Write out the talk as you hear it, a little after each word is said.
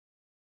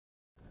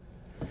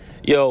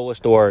Yo, what's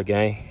the word,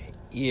 gang?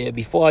 Yeah,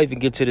 before I even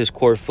get to this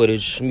court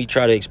footage, let me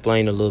try to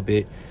explain a little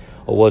bit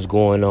of what's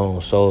going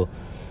on. So,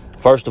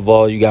 first of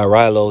all, you got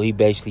Ralo. He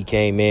basically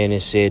came in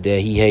and said that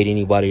he hate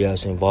anybody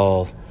that's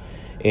involved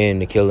in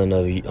the killing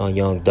of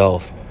young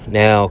Dolph.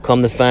 Now,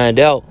 come to find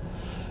out,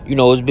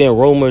 it's been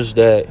rumors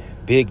that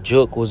Big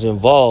Jook was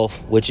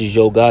involved, which is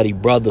your Gotti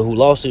brother who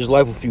lost his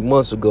life a few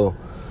months ago.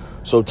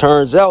 So,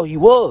 turns out he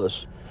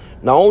was.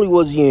 Not only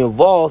was he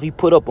involved, he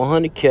put up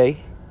 100K,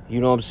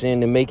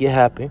 to make it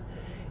happen.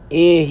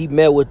 And he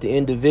met with the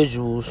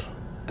individuals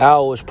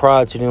hours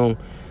prior to them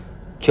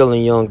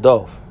killing young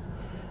Dolph.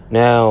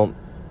 Now,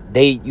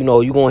 you're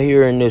going to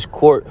hear in this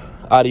court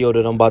audio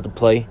that I'm about to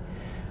play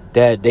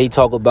that they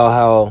talk about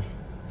how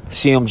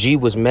CMG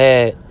was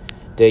mad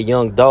that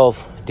young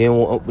Dolph didn't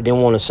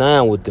want to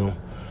sign with them.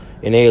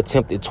 And they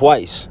attempted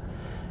twice.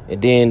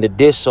 And then the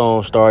diss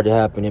song started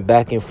happening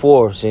back and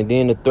forth. And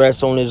then the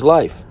threats on his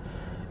life.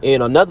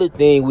 And another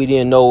thing we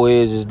didn't know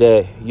is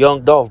that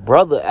young Dolph's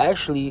brother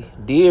actually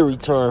did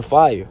return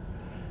fire.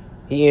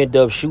 He ended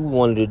up shooting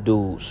one of the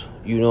dudes,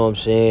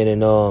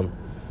 And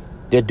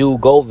the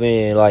dude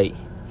Govan,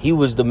 he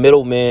was the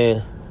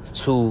middleman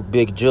to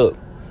Big Jook.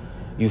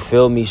 You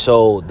feel me?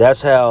 So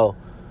that's how.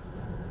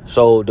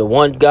 So the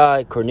one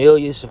guy,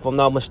 Cornelius, if I'm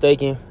not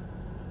mistaken,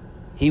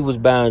 he was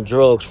buying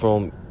drugs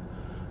from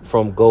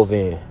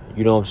Govan.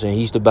 He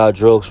used to buy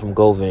drugs from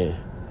Govan.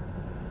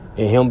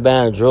 And him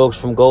buying drugs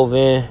from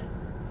Govan,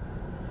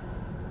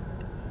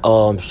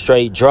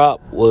 straight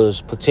drop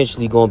was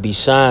potentially going to be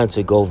signed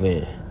to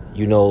Govan.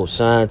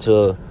 Signed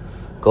to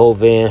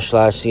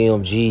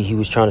Govan/CMG. He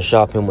was trying to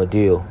shop him a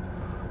deal.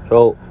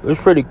 So it's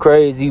pretty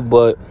crazy,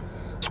 but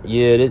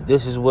yeah,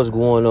 this is what's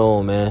going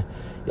on, man.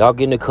 Y'all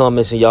get in the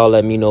comments and y'all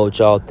let me know what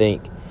y'all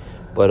think.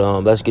 But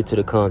let's get to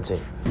the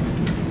content.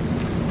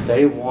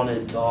 They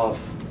wanted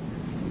Dolph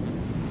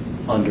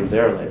under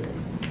their label,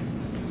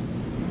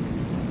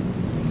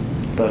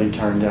 but he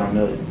turned down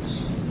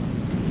millions.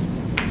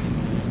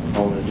 I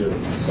want to do it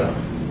myself.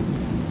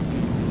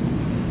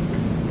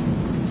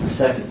 The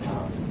second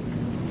time,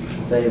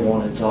 they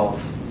wanted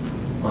Dolph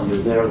under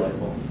their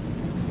label,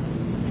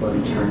 but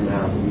he turned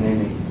down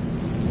many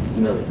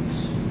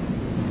millions.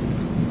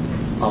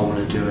 I want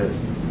to do it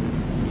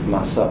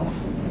myself.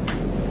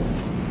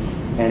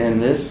 And in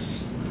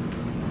this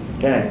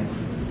game,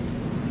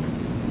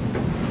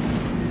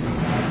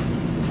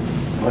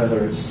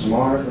 whether it's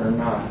smart or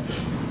not,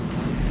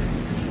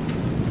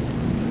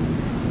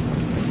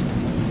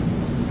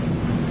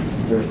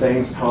 there are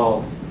things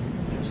called,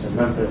 it's in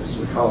Memphis,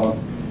 we call them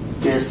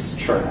diss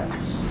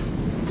tracks,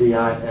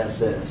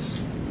 D-I-S-S.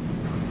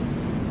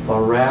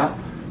 A rap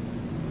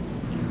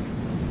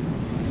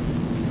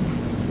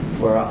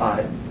where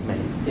I may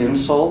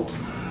insult,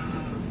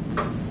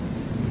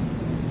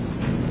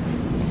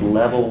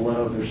 level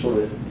whatever sort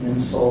of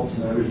insults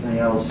and everything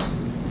else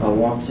I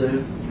want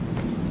to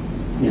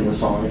in the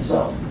song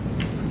itself.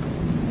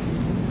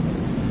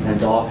 And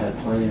Dolph had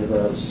plenty of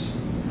those.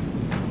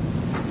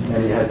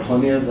 And he had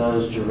plenty of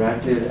those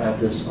directed at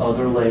this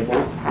other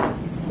label,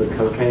 the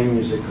Cocaine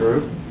Music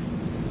Group,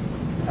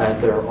 at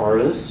their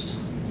artist,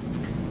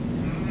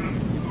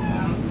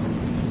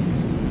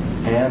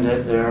 and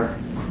at their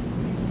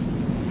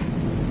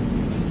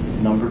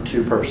number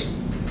 2 person.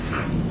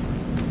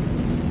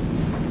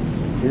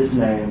 His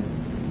name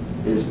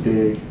is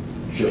Big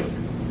Jook,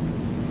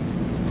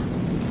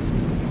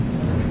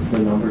 the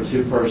number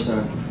 2 person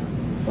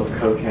of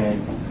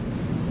Cocaine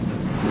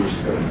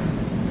Music Group.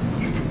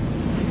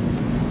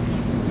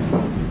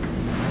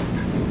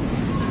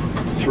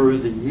 Through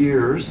the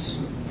years,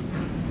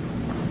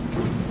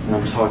 and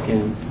I'm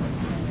talking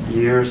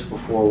years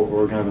before what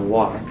we're going to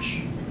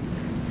watch,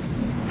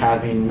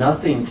 having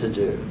nothing to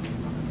do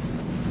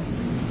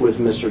with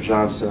Mr.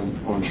 Johnson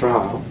on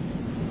trial,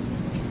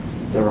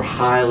 there were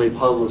highly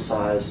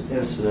publicized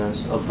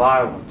incidents of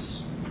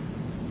violence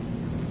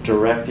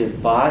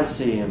directed by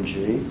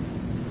CMG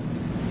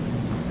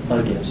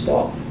against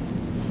Dolph.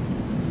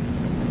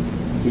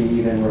 He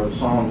even wrote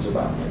songs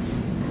about it.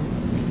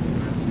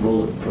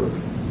 Bulletproof.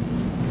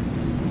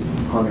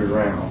 100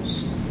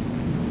 rounds.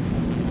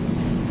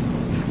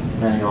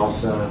 And he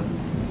also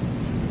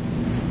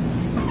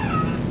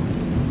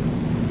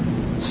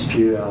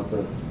spewed out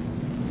the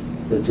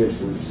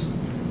disses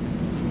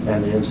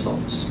and the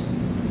insults.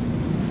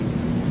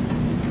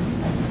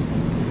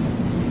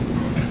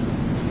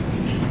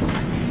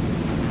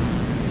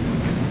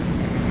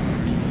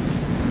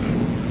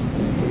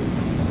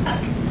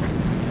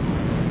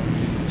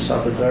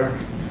 Stop it there.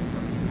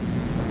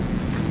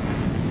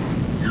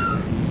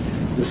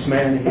 This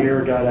man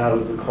here got out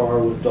of the car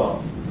with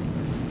Dolph.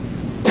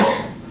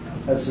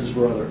 That's his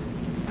brother.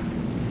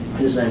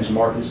 His name's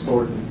Marcus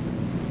Thornton.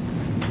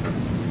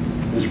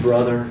 His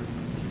brother,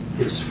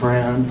 his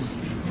friend.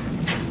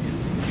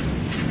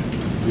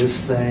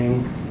 This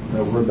thing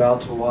that we're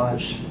about to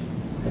watch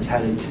has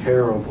had a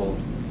terrible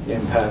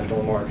impact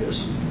on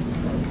Marcus.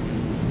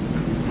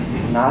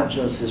 Not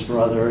just his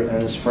brother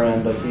and his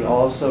friend, but he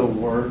also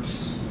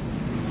works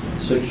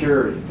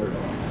security for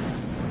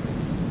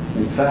Dolph.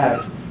 In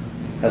fact,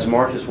 As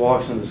Marcus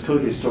walks in this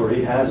cookie store,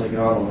 he has a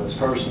gun on his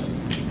person,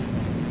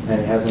 and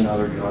he has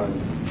another gun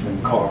in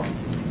the car.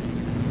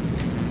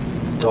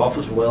 Dolph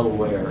was well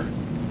aware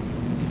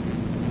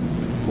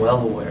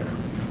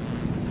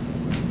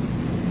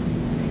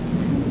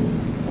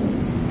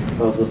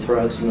of the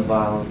threats and the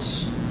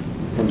violence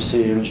from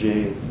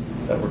CMG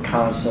that were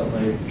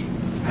constantly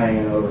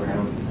hanging over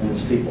him and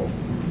his people.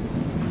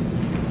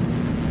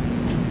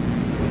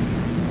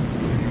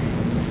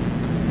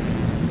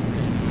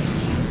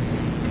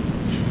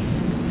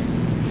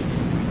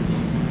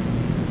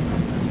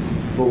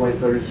 We'll wait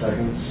 30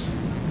 seconds.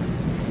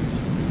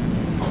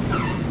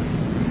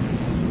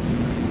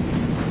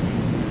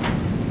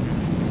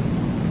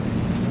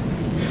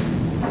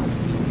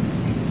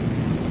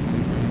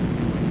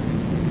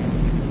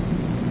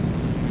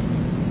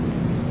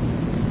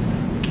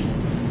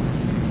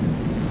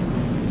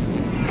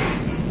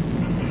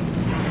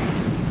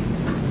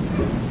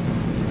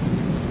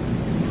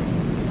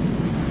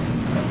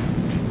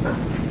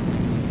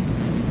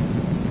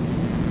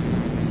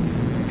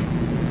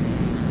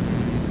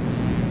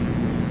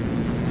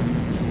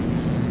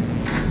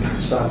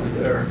 Stop it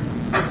there.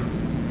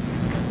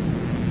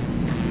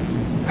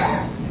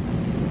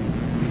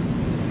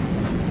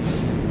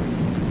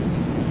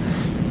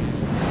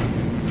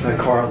 That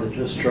car that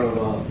just drove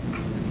up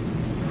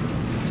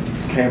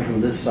came from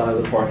this side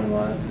of the parking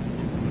lot.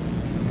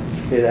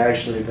 It had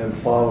actually been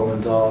following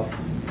Dolph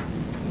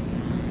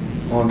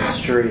on the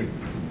street.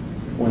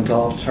 When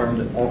Dolph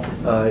turned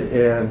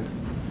in,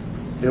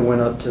 it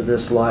went up to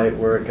this light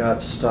where it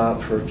got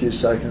stopped for a few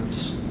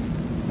seconds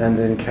and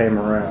then came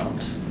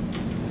around.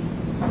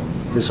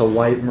 It's a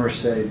white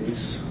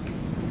Mercedes.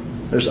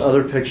 There's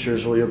other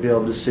pictures where you'll be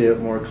able to see it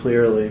more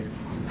clearly.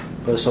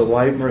 But it's a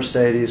white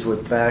Mercedes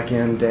with back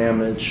end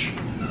damage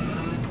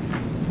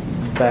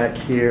back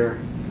here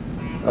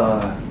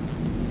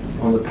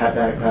on the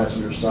back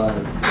passenger side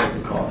of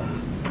the car.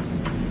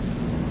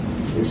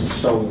 It's a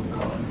stolen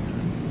car.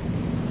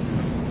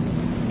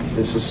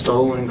 It's a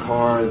stolen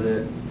car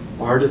that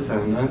our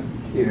defendant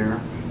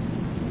here,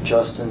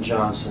 Justin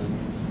Johnson,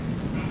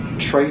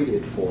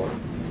 traded for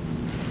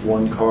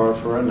one car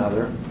for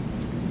another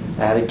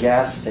at a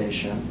gas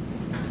station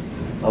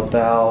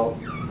about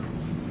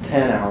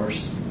 10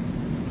 hours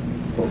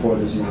before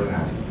this murder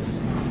happened.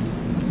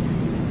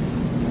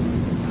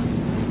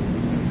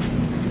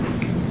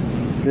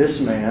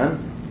 This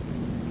man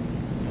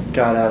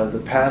got out of the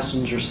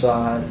passenger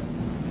side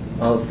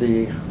of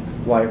the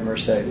white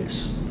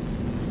Mercedes.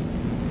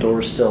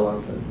 Door's still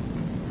open.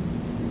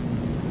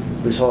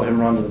 We saw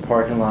him run to the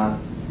parking lot.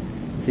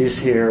 He's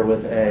here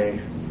with a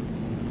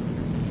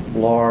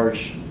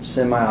large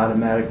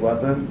semi-automatic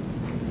weapon.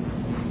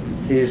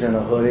 He's in a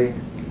hoodie,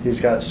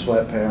 he's got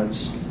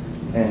sweatpants,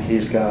 and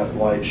he's got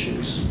white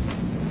shoes.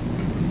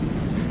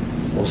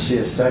 We'll see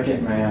a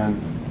second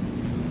man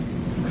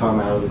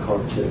come out of the car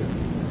too.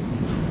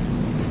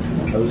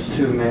 Those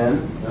two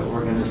men that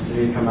we're going to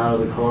see come out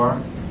of the car,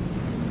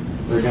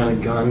 they're going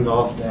to gun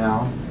Dolph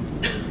down.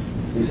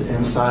 He's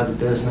inside the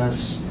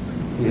business.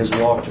 He has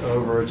walked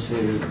over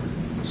to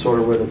sort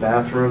of where the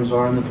bathrooms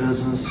are in the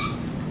business.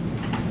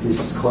 He's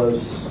as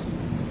close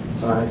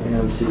as I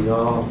am to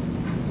y'all.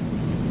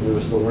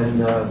 There's the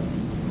window,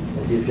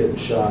 and he's getting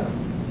shot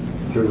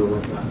through the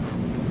window.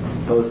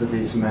 Both of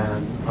these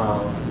men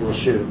will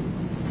shoot.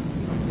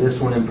 This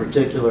one in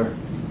particular,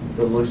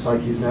 it looks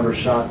like he's never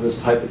shot this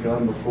type of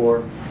gun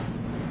before.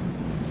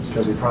 It's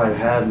because he probably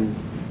hadn't.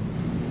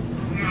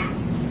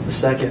 The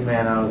second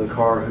man out of the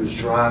car who's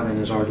driving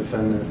is our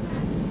defendant,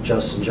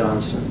 Justin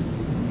Johnson.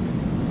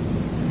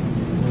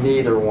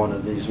 Neither one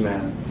of these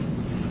men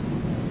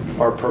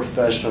are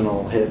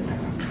professional hitmen.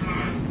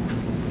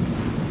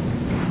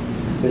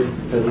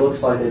 It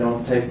looks like they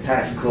don't take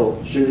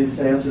tactical shooting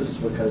stances, it's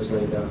because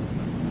they don't.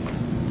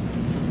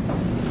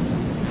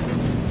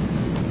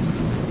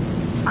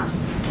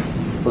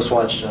 Let's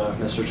watch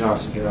Mr.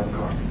 Johnson get out of the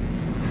car.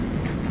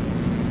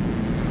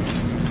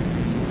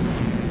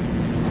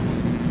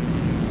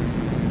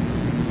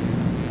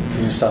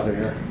 You can stop it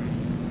here.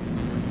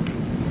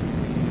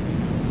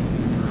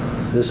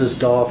 This is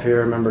Dolph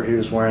here. Remember, he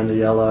was wearing the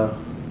yellow.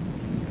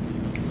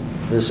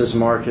 This is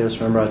Marcus.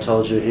 Remember, I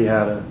told you he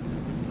had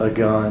a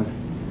gun.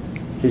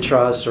 He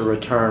tries to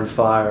return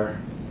fire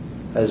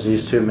as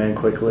these two men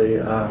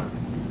quickly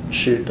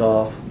shoot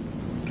Dolph.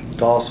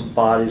 Dolph's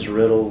body's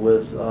riddled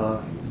with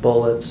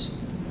bullets.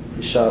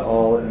 He shot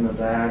all in the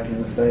back,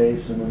 in the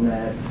face, in the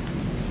neck,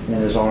 in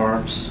his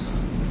arms.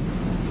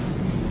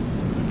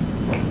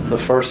 The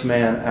first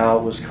man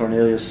out was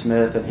Cornelius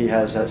Smith, and he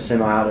has that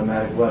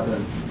semi-automatic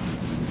weapon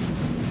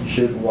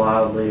shooting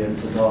wildly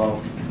into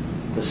Dolph.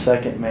 The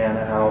second man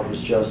out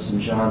was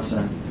Justin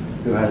Johnson,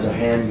 who has a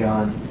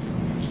handgun,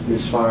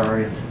 who's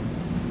firing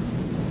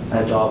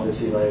at Dolph as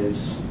he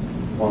lays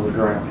on the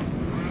ground.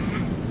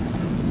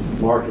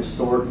 Marcus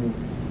Thornton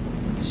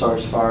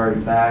starts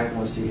firing back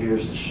once he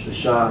hears the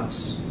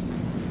shots.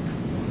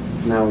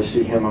 Now we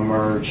see him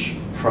emerge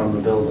from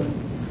the building.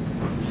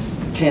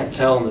 Can't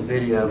tell in the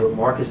video, but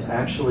Marcus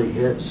actually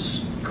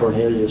hits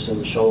Cornelius in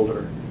the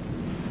shoulder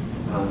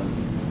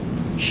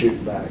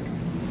shoot back.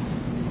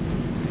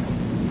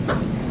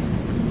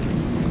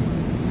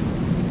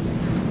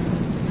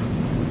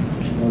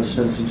 I'm going to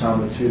spend some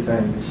time with two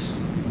things.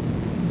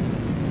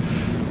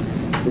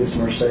 This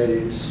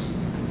Mercedes,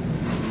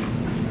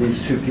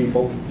 these two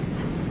people,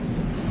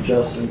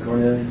 Justin and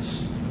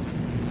Cornelius,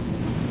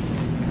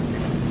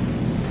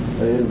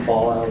 they didn't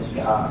fall out of the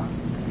sky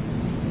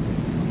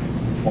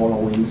on a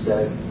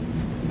Wednesday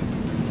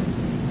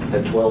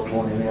at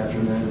 12:20 in the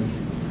afternoon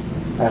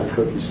at a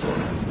cookie store.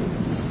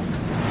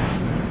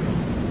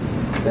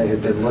 They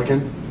had been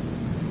looking,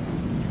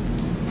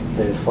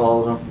 they had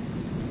followed them,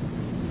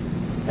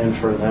 and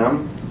for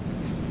them,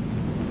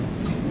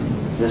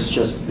 this is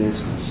just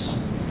business.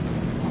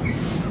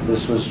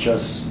 This was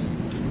just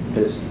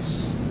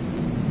business.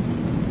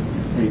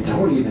 They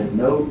don't even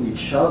know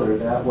each other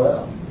that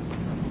well.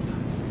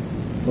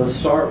 Let's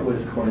start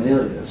with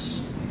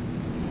Cornelius.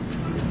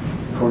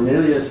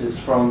 Cornelius is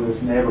from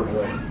this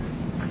neighborhood,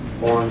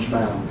 Orange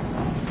Mound.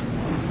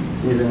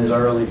 He's in his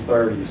early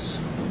 30s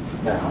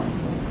now.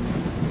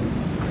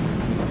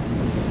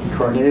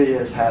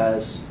 Cornelius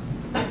has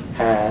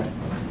had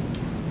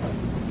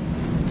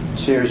a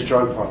serious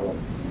drug problem.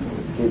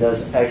 He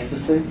does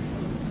ecstasy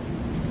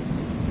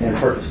and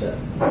Percocet.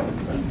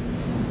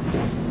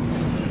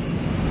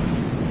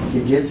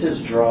 He gets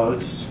his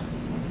drugs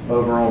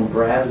over on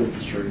Bradley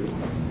Street,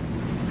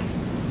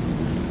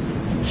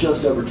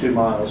 just over 2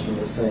 miles from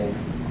the scene,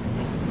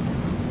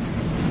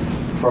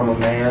 from a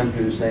man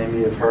whose name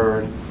you have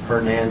heard,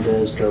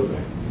 Hernandez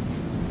Govan.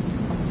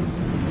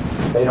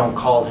 They don't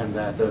call him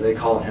that, though. They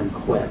call him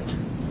Quet.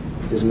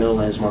 His middle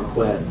name is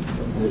Marquette,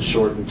 and it's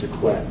shortened to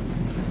Quet.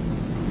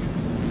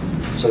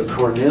 So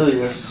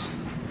Cornelius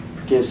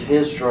gets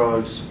his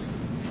drugs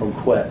from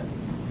Quet.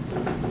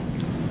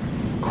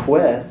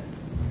 Quet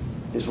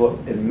is what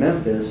in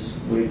Memphis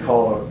we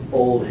call an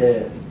old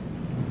head.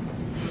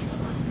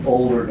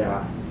 Older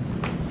guy.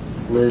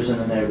 Lives in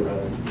the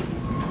neighborhood.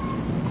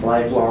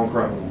 Lifelong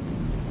criminal.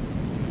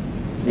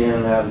 In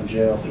and out of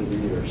jail through the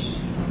years.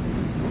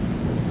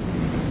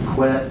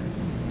 Quet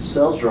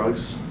sells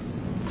drugs.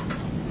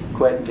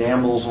 Quet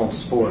gambles on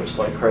sports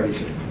like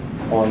crazy.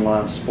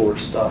 Online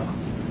sports stuff.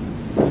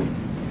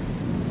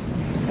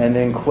 And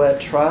then Quet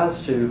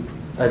tries to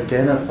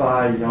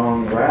identify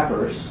young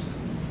rappers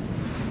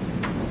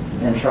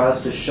and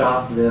tries to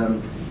shop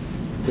them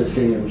to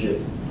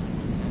CMG,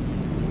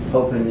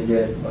 hoping to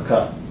get a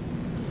cut,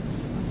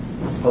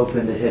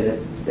 hoping to hit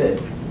it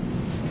big.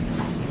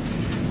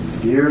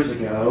 Years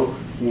ago,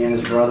 he and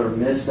his brother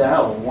missed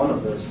out on one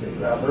of those big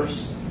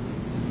rappers.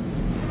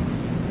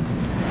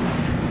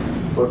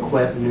 But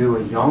Quet knew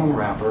a young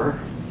rapper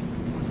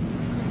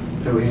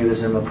who he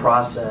was in the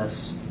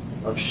process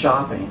of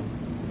shopping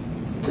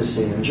to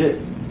CMG.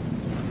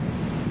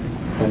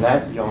 And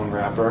that young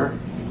rapper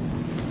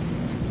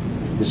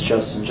is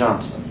Justin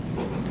Johnson,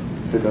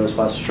 who goes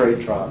by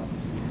Straight Drop.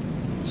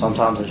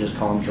 Sometimes I just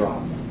call him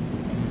Drop.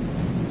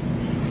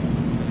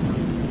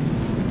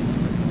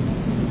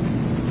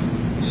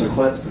 So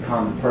Quet's the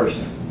common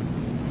person.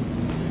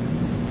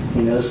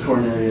 He knows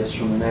Cornelius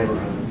from the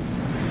neighborhood,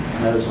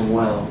 knows him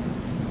well,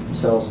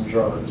 sells him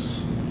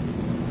drugs.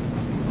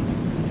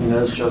 He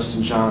knows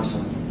Justin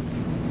Johnson.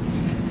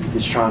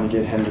 He's trying to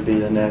get him to be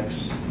the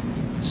next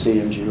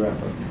CMG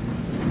rapper.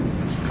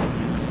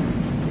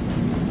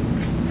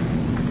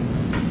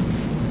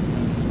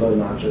 But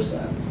not just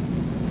that.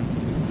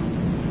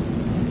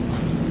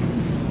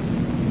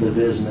 The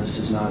business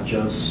is not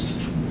just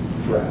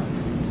rap.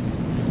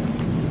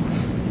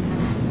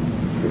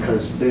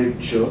 Because Big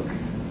Jook,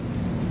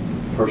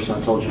 person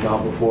I told you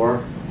about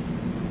before,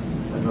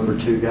 the number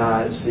 2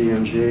 guy at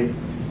CMG,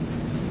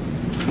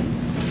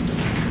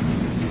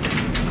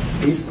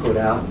 he's put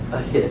out a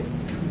hit.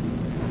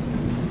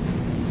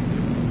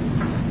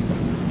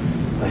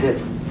 A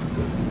hit.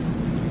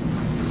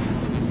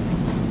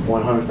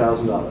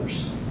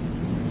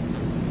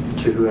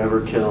 $100,000 to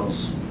whoever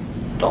kills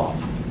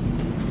Dolph.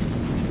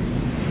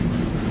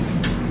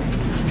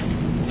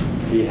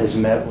 He has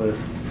met with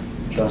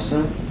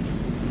Justin.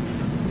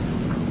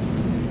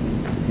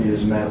 He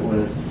has met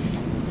with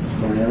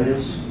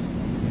Cornelius.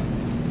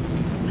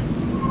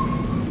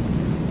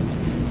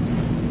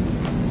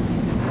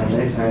 And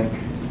they think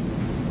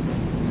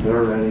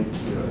they're ready to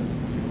do it.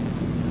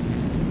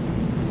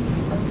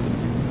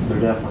 They're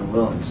definitely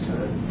willing to do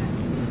it.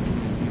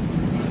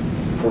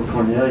 For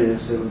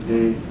Cornelius, it would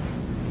be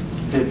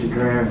 50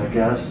 grand, I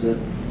guess, that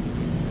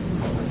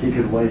he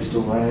could waste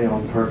away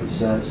on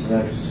Percocets and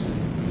ecstasy.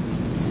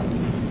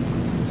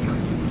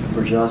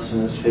 For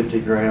Justin, it's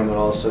 50 grand, but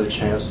also a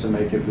chance to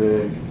make it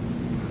big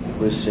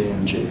with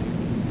CMG.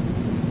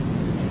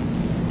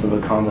 To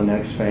become the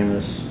next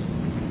famous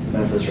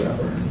Memphis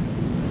rapper.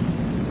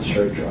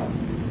 Straight Drop.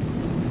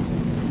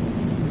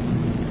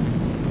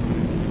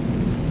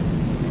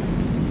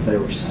 They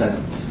were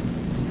sent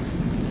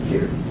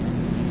here.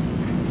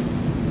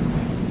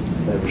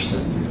 They were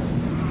sent here.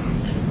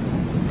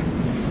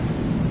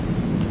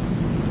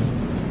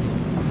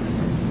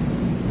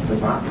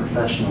 They're not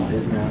professional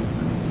hitmen.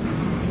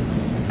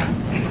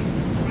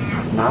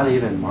 Not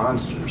even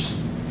monsters.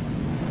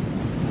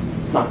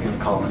 I'm not going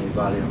to call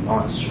anybody a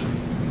monster.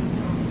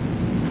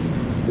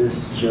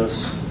 This is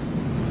just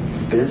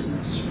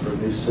business for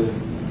these two.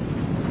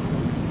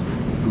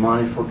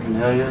 Money for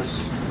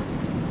Cornelius,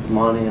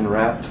 money and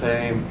rap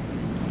fame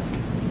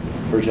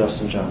for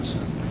Justin Johnson.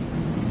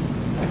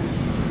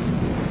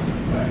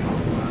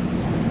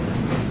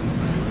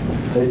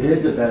 They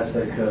did the best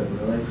they could,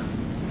 really.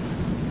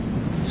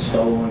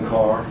 Stolen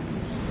car.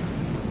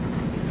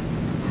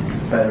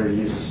 Better to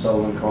use a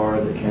stolen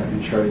car that can't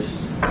be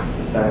traced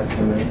back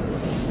to me.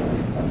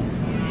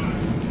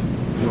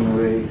 When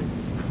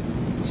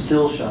we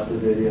still shot the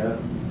video,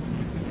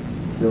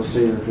 you'll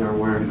see that they're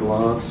wearing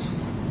gloves.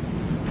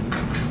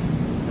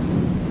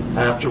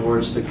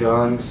 Afterwards, the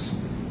guns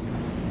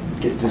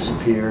get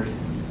disappeared.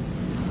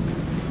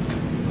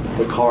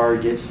 The car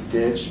gets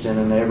ditched in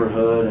a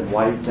neighborhood and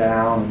wiped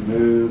down and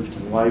moved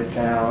and wiped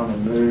down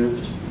and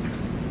moved.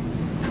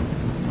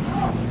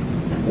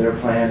 Their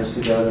plan is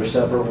to go their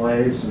separate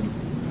ways and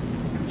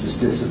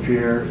just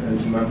disappear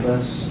into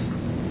Memphis.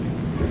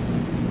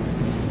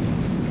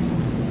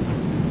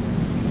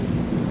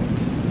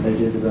 They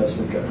did the best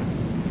they could.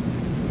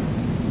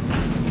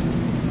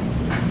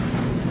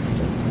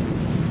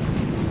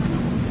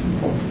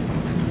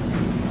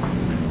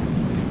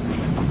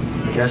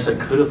 I guess I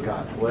could have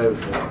gotten away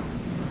with it.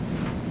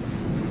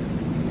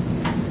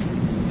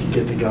 You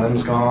get the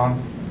guns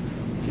gone,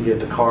 you get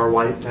the car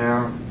wiped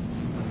down,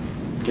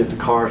 get the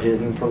car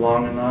hidden for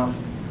long enough.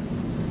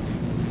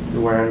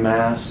 You're wearing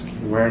masks,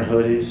 you're wearing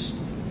hoodies,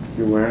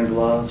 you're wearing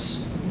gloves.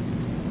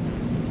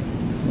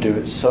 Do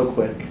it so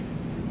quick,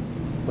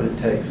 but it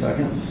takes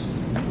seconds.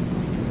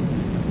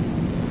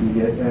 You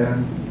get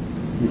in,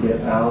 you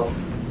get out,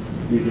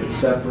 you get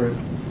separate,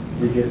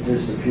 you get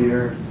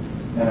disappeared,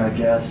 and I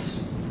guess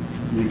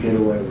you get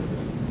away with it.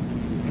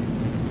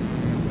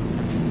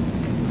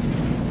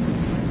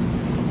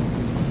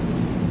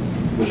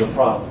 There's a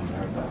problem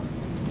there, though.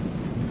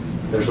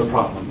 There's a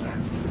problem there.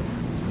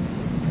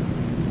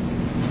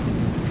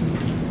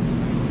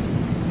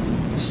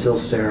 Still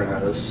staring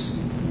at us.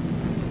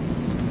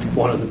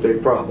 One of the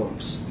big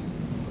problems.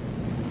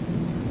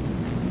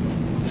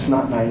 It's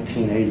not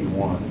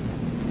 1981.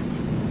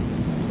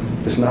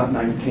 It's not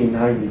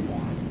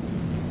 1991.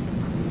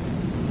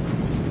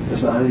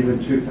 It's not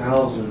even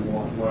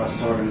 2001 when I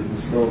started in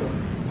this building.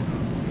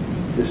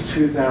 It's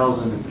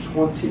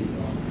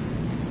 2021.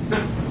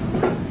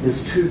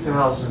 It's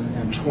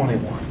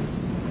 2021.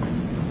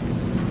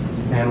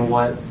 And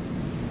what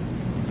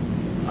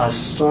I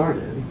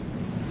started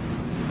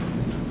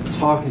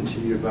talking to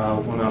you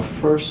about when I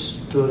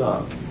first stood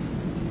up,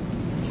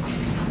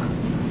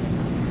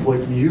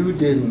 what you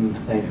didn't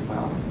think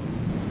about,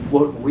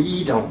 what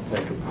we don't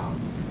think about,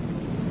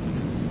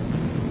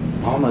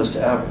 almost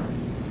ever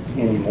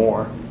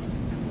anymore.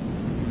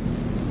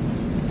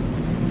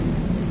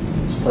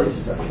 This place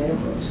is at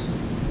cameras.